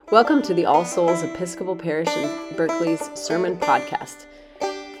Welcome to the All Souls Episcopal Parish in Berkeley's Sermon Podcast.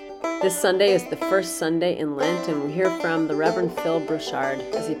 This Sunday is the first Sunday in Lent, and we hear from the Reverend Phil Brochard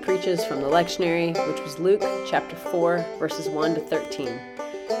as he preaches from the lectionary, which was Luke chapter 4, verses 1 to 13.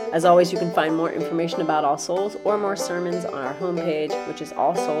 As always, you can find more information about All Souls or more sermons on our homepage, which is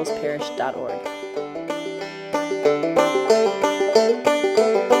allsoulsparish.org.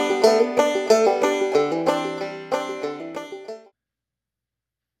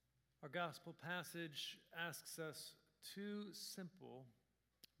 Our gospel passage asks us two simple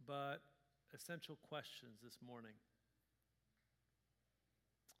but essential questions this morning.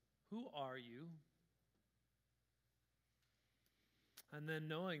 Who are you? And then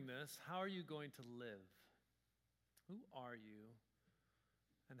knowing this, how are you going to live? Who are you,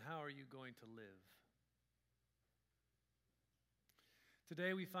 and how are you going to live?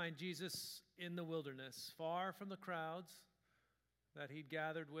 Today we find Jesus in the wilderness, far from the crowds that he'd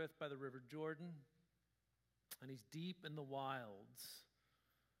gathered with by the River Jordan, and he's deep in the wilds,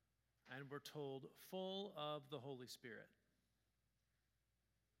 and we're told full of the Holy Spirit.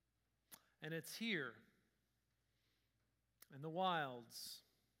 And it's here, in the wilds,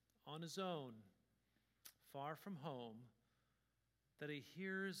 on his own, far from home, that he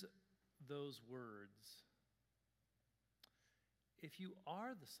hears those words. If you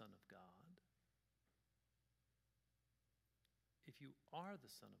are the Son of God, if you are the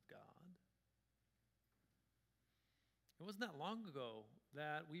Son of God. It wasn't that long ago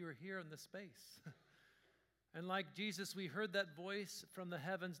that we were here in this space. And like Jesus, we heard that voice from the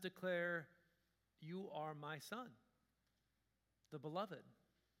heavens declare, "You are my Son, the beloved.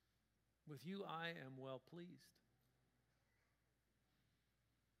 With you I am well pleased."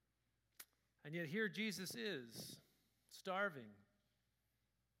 And yet here Jesus is, starving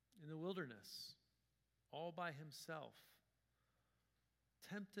in the wilderness, all by himself,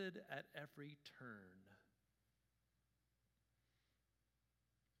 tempted at every turn.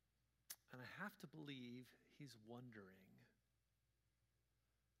 And I have to believe he's wondering,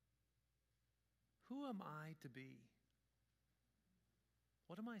 who am I to be?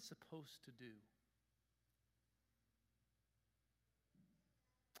 What am I supposed to do?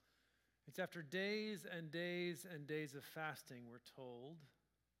 It's after days and days and days of fasting, we're told,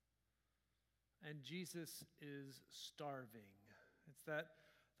 and Jesus is starving. It's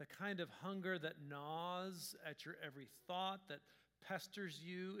the kind of hunger that gnaws at your every thought, that pesters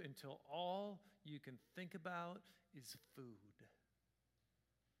you until all you can think about is food.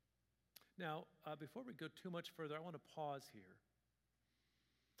 Now, before we go too much further, I want to pause here,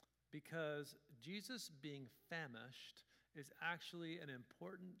 because Jesus being famished is actually an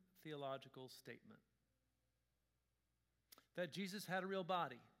important theological statement. That Jesus had a real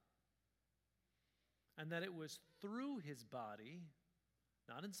body, and that it was through his body,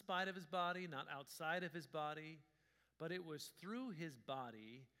 not in spite of his body, not outside of his body, but it was through his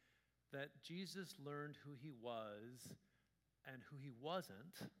body that Jesus learned who he was and who he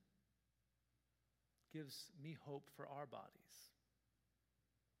wasn't. Gives me hope for our bodies.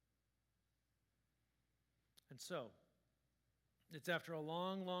 And so, it's after a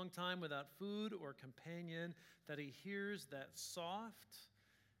long, long time without food or companion that he hears that soft,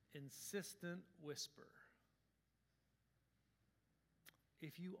 insistent whisper.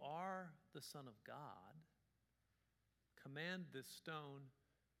 If you are the Son of God, command this stone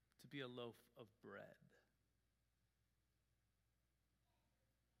to be a loaf of bread.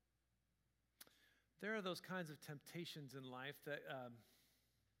 There are those kinds of temptations in life that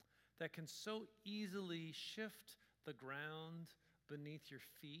can so easily shift the ground beneath your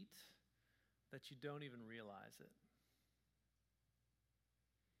feet that you don't even realize it.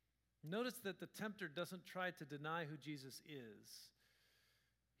 Notice that the tempter doesn't try to deny who Jesus is.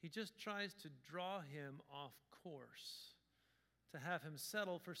 He just tries to draw him off course, to have him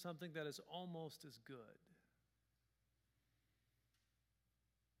settle for something that is almost as good.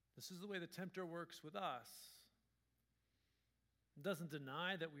 This is the way the tempter works with us. It doesn't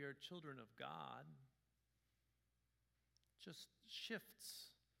deny that we are children of God. It just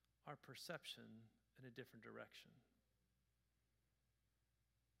shifts our perception in a different direction.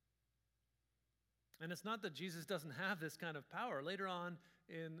 And it's not that Jesus doesn't have this kind of power. Later on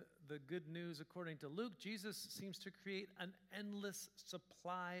in the Good News according to Luke, Jesus seems to create an endless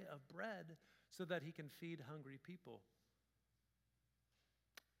supply of bread so that he can feed hungry people.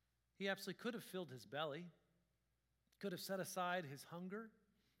 He absolutely could have filled his belly, could have set aside his hunger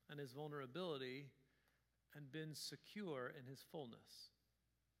and his vulnerability and been secure in his fullness.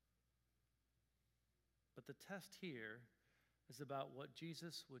 But the test here is about what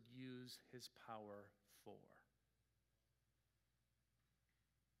Jesus would use his power for.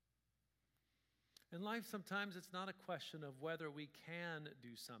 In life, sometimes it's not a question of whether we can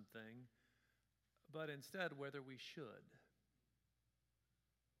do something, but instead whether we should.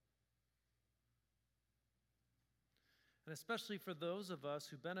 And especially for those of us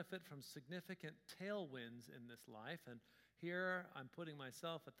who benefit from significant tailwinds in this life, and here I'm putting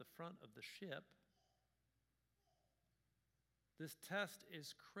myself at the front of the ship, this test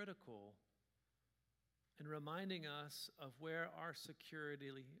is critical in reminding us of where our security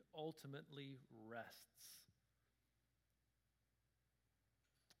ultimately rests,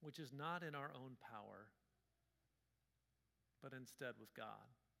 which is not in our own power, but instead with God.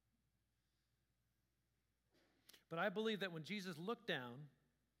 But I believe that when Jesus looked down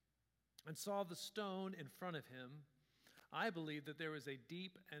and saw the stone in front of him, I believe that there was a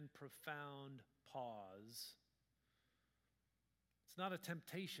deep and profound pause. It's not a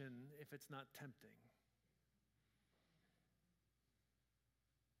temptation if it's not tempting.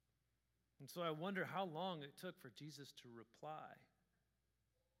 And so I wonder how long it took for Jesus to reply.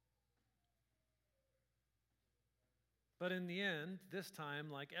 But in the end, this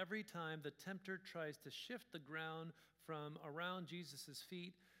time, like every time the tempter tries to shift the ground from around Jesus'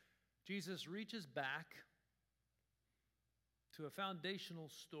 feet, Jesus reaches back to a foundational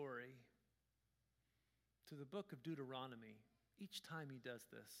story, to the book of Deuteronomy, each time he does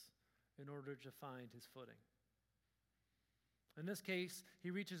this in order to find his footing. In this case,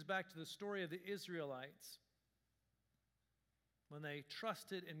 he reaches back to the story of the Israelites when they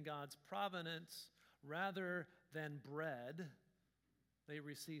trusted in God's providence. Rather than bread, they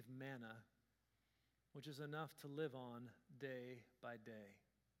receive manna, which is enough to live on day by day.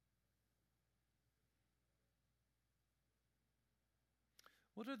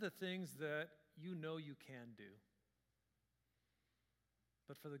 What are the things that you know you can do,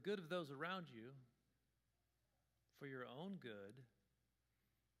 but for the good of those around you, for your own good,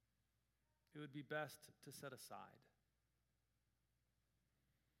 it would be best to set aside?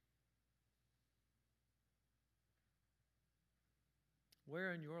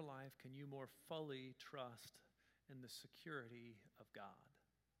 Where in your life can you more fully trust in the security of God?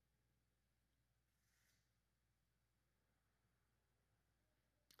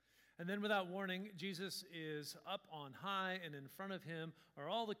 And then without warning, Jesus is up on high, and in front of him are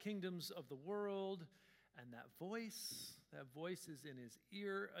all the kingdoms of the world. And that voice is in his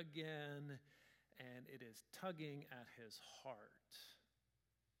ear again, and it is tugging at his heart.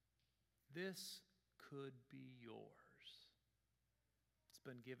 This could be yours.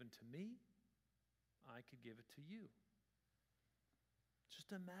 Been given to me, I could give it to you.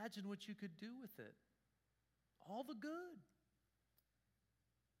 Just imagine what you could do with it. All the good.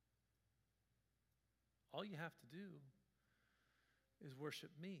 All you have to do is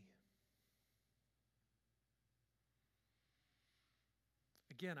worship me.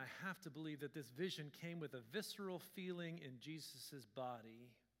 Again, I have to believe that this vision came with a visceral feeling in Jesus'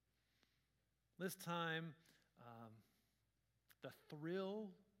 body. This time, the thrill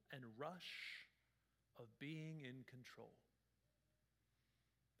and rush of being in control,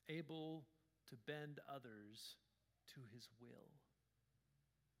 able to bend others to his will.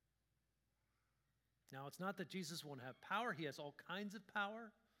 Now, it's not that Jesus won't have power. He has all kinds of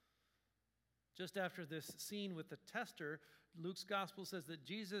power. Just after this scene with the tester, Luke's gospel says that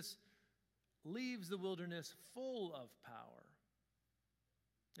Jesus leaves the wilderness full of power.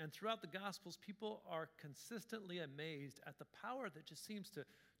 And throughout the Gospels, people are consistently amazed at the power that just seems to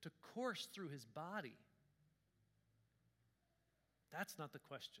course through his body. That's not the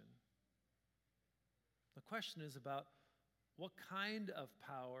question. The question is about what kind of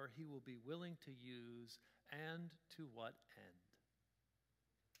power he will be willing to use and to what end.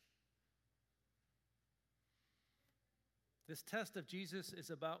 This test of Jesus is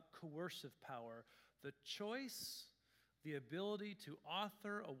about coercive power, the choice, the ability to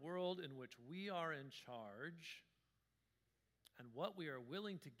author a world in which we are in charge, and what we are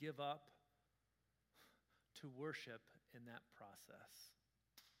willing to give up to worship in that process.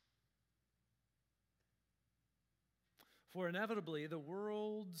 For inevitably, the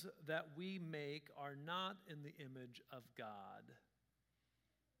worlds that we make are not in the image of God.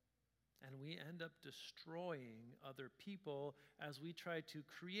 And we end up destroying other people as we try to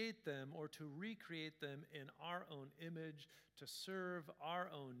create them or to recreate them in our own image to serve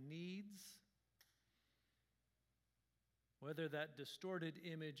our own needs. Whether that distorted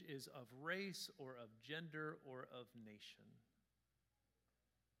image is of race or of gender or of nation.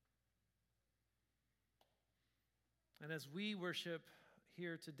 And as we worship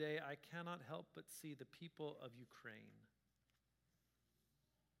here today, I cannot help but see the people of Ukraine,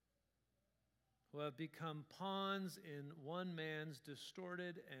 who have become pawns in one man's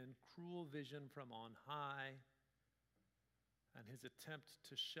distorted and cruel vision from on high and his attempt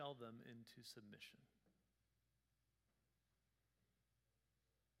to shell them into submission.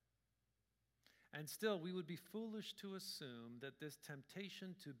 And still, we would be foolish to assume that this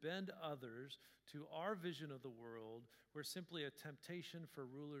temptation to bend others to our vision of the world were simply a temptation for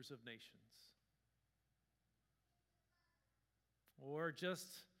rulers of nations, or just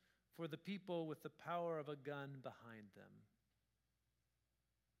for the people with the power of a gun behind them.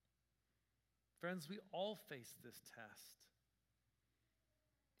 Friends, we all face this test.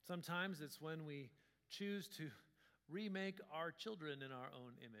 Sometimes it's when we choose to remake our children in our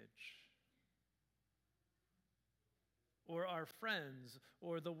own image, or our friends,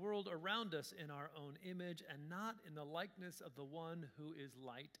 or the world around us in our own image, and not in the likeness of the one who is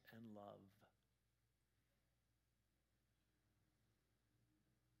light and love.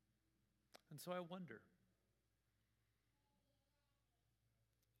 And so I wonder,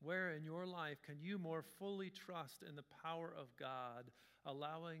 where in your life can you more fully trust in the power of God,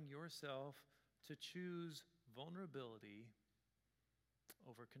 allowing yourself to choose vulnerability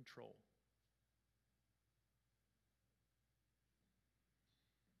over control?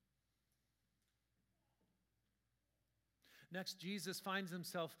 Next, Jesus finds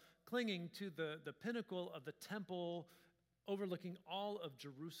himself clinging to the pinnacle of the temple, overlooking all of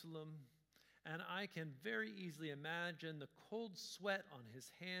Jerusalem. And I can very easily imagine the cold sweat on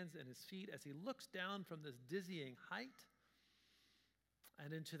his hands and his feet as he looks down from this dizzying height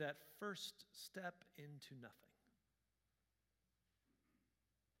and into that first step into nothing.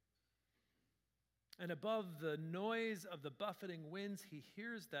 And above the noise of the buffeting winds, he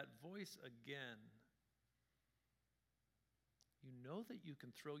hears that voice again. You know that you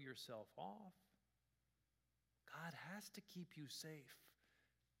can throw yourself off. God has to keep you safe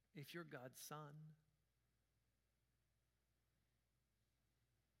if you're God's son.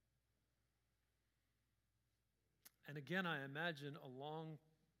 And again, I imagine a long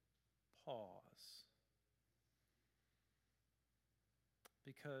pause,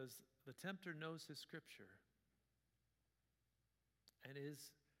 because the tempter knows his scripture, and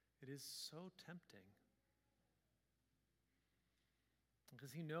it is so tempting.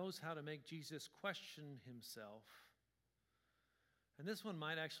 Because he knows how to make Jesus question himself. And this one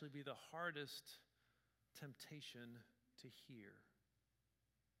might actually be the hardest temptation to hear,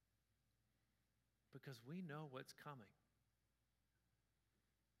 because we know what's coming.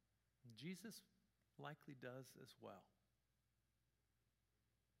 Jesus likely does as well.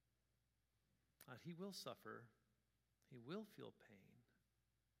 He will suffer. He will feel pain.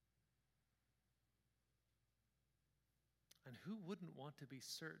 And who wouldn't want to be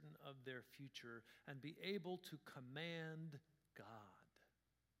certain of their future and be able to command God?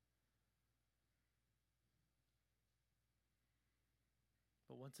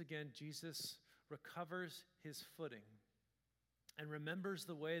 But once again, Jesus recovers his footing and remembers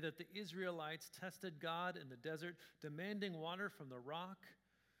the way that the Israelites tested God in the desert, demanding water from the rock,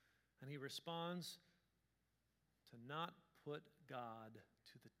 and he responds to not put God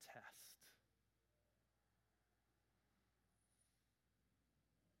to the test.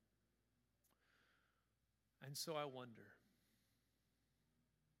 And so I wonder,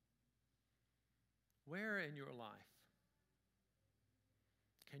 where in your life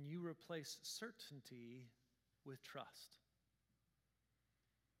can you replace certainty with trust,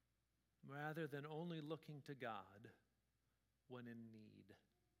 rather than only looking to God when in need?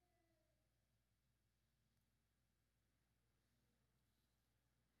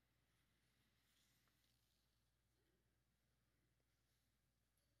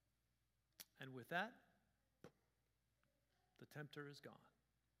 And with that, the tempter is gone.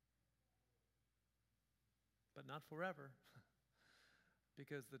 But not forever,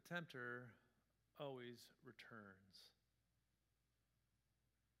 because the tempter always returns.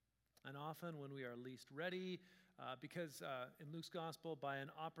 And often when we are least ready, because in Luke's gospel, by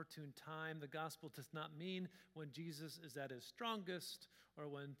an opportune time, the gospel does not mean when Jesus is at his strongest or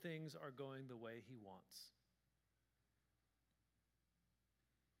when things are going the way he wants.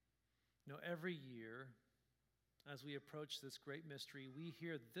 You know, every year, as we approach this great mystery, we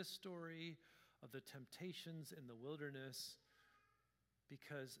hear this story of the temptations in the wilderness,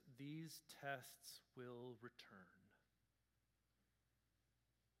 because these tests will return.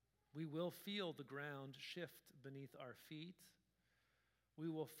 We will feel the ground shift beneath our feet. We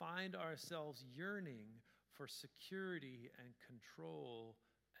will find ourselves yearning for security and control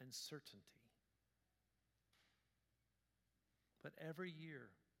and certainty. But every year,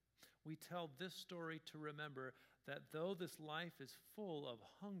 we tell this story to remember that though this life is full of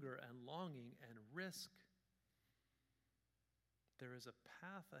hunger and longing and risk, there is a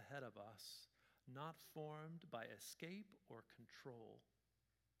path ahead of us not formed by escape or control,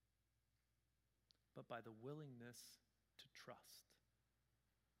 but by the willingness to trust.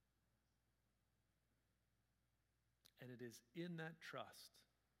 And it is in that trust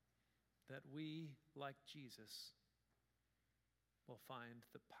that we, like Jesus, will find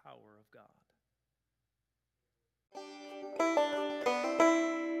the power of God.